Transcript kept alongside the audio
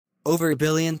Over a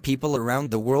billion people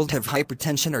around the world have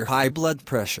hypertension or high blood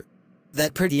pressure.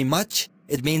 That pretty much,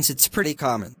 it means it's pretty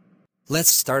common.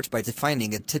 Let's start by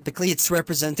defining it. Typically it's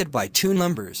represented by two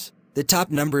numbers. The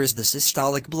top number is the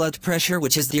systolic blood pressure,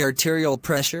 which is the arterial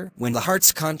pressure when the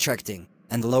heart's contracting,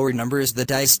 and the lower number is the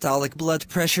diastolic blood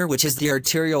pressure, which is the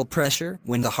arterial pressure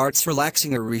when the heart's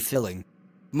relaxing or refilling.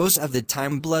 Most of the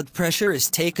time blood pressure is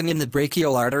taken in the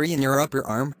brachial artery in your upper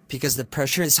arm, because the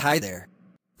pressure is high there.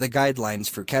 The guidelines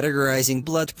for categorizing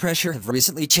blood pressure have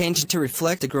recently changed to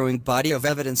reflect a growing body of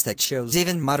evidence that shows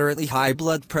even moderately high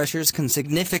blood pressures can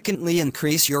significantly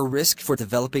increase your risk for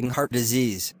developing heart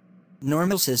disease.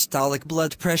 Normal systolic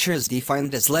blood pressure is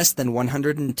defined as less than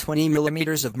 120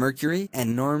 millimeters of mercury,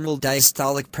 and normal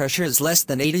diastolic pressure is less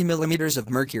than 80 millimeters of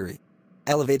mercury.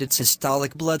 Elevated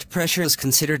systolic blood pressure is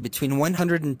considered between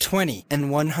 120 and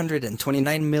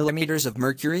 129 millimeters of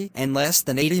mercury, and less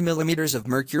than 80 millimeters of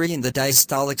mercury in the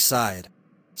diastolic side.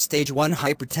 Stage 1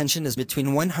 hypertension is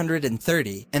between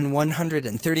 130 and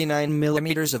 139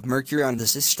 millimeters of mercury on the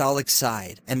systolic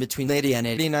side, and between 80 and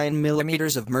 89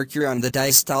 millimeters of mercury on the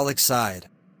diastolic side.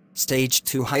 Stage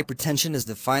 2 hypertension is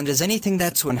defined as anything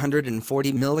that's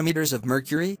 140 millimeters of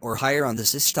mercury or higher on the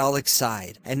systolic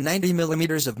side, and 90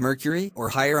 millimeters of mercury or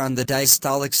higher on the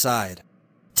diastolic side.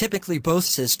 Typically both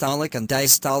systolic and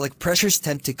diastolic pressures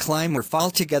tend to climb or fall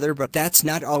together, but that's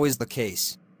not always the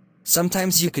case.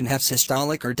 Sometimes you can have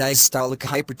systolic or diastolic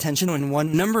hypertension when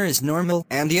one number is normal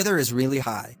and the other is really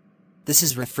high. This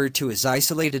is referred to as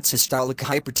isolated systolic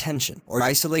hypertension or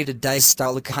isolated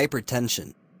diastolic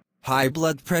hypertension. High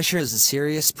blood pressure is a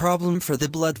serious problem for the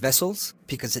blood vessels,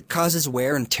 because it causes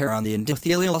wear and tear on the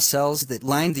endothelial cells that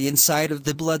line the inside of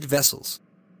the blood vessels.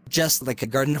 Just like a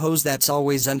garden hose that's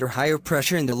always under higher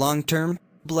pressure in the long term,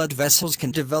 blood vessels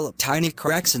can develop tiny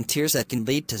cracks and tears that can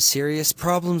lead to serious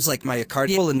problems like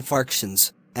myocardial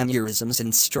infarctions, aneurysms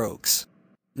and strokes.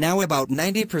 Now about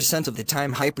 90% of the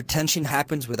time hypertension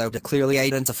happens without a clearly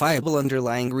identifiable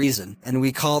underlying reason, and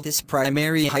we call this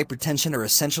primary hypertension or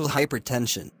essential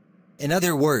hypertension. In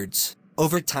other words,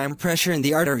 over time pressure in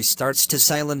the artery starts to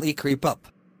silently creep up.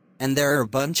 And there are a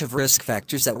bunch of risk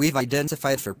factors that we've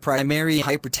identified for primary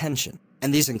hypertension,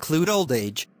 and these include old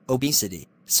age, obesity,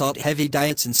 salt-heavy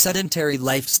diets and sedentary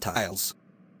lifestyles.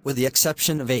 With the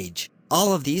exception of age,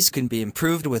 all of these can be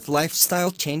improved with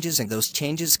lifestyle changes, and those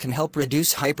changes can help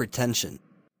reduce hypertension.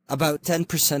 About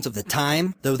 10% of the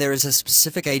time, though, there is a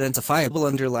specific identifiable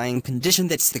underlying condition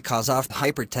that's the cause of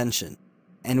hypertension.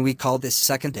 And we call this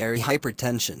secondary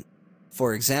hypertension.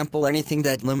 For example, anything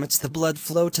that limits the blood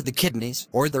flow to the kidneys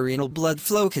or the renal blood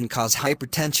flow can cause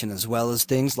hypertension, as well as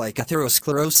things like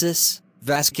atherosclerosis,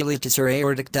 vasculitis or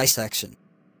aortic dissection.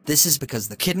 This is because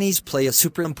the kidneys play a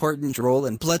super important role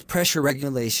in blood pressure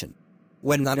regulation.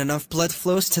 When not enough blood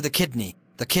flows to the kidney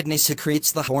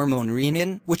secretes the hormone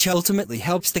renin, which ultimately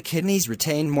helps the kidneys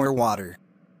retain more water.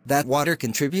 That water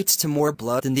contributes to more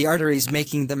blood in the arteries,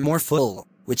 making them more full,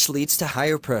 which leads to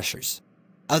higher pressures.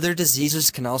 Other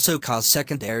diseases can also cause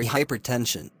secondary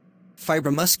hypertension.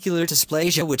 Fibromuscular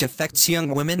dysplasia, which affects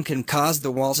young women, can cause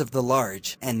the walls of the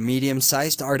large and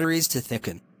medium-sized arteries to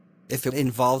thicken. If it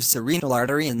involves the renal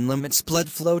artery and limits blood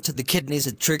flow to the kidneys,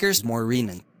 it triggers more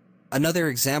renin. Another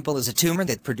example is a tumor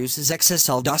that produces excess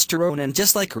aldosterone, and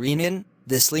just like renin,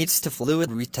 this leads to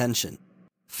fluid retention.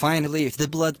 Finally, if the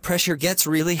blood pressure gets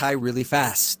really high really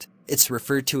fast, it's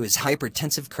referred to as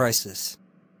hypertensive crisis.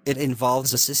 It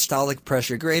involves a systolic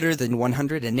pressure greater than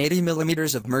 180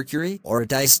 millimeters of mercury or a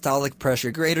diastolic pressure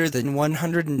greater than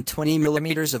 120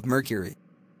 millimeters of mercury.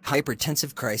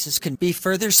 Hypertensive crisis can be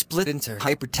further split into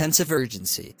hypertensive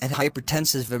urgency and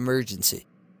hypertensive emergency.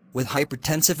 With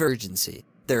hypertensive urgency,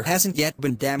 there hasn't yet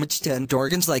been damage to end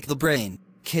organs like the brain,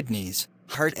 kidneys,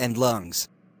 heart and lungs.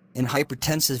 In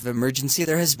hypertensive emergency,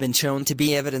 there has been shown to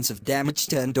be evidence of damage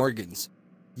to end organs.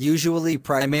 Usually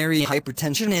primary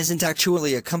hypertension isn't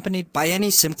actually accompanied by any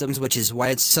symptoms, which is why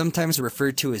it's sometimes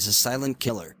referred to as a silent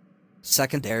killer.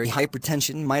 Secondary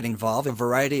hypertension might involve a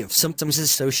variety of symptoms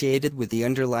associated with the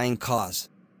underlying cause.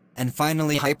 And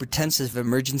finally, hypertensive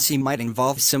emergency might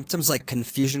involve symptoms like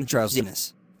confusion,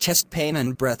 drowsiness, chest pain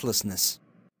and breathlessness.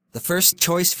 The first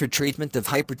choice for treatment of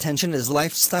hypertension is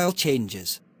lifestyle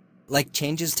changes, like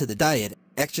changes to the diet,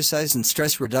 exercise and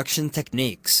stress reduction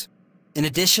techniques. In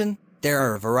addition, there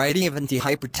are a variety of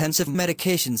antihypertensive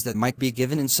medications that might be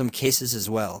given in some cases as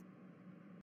well.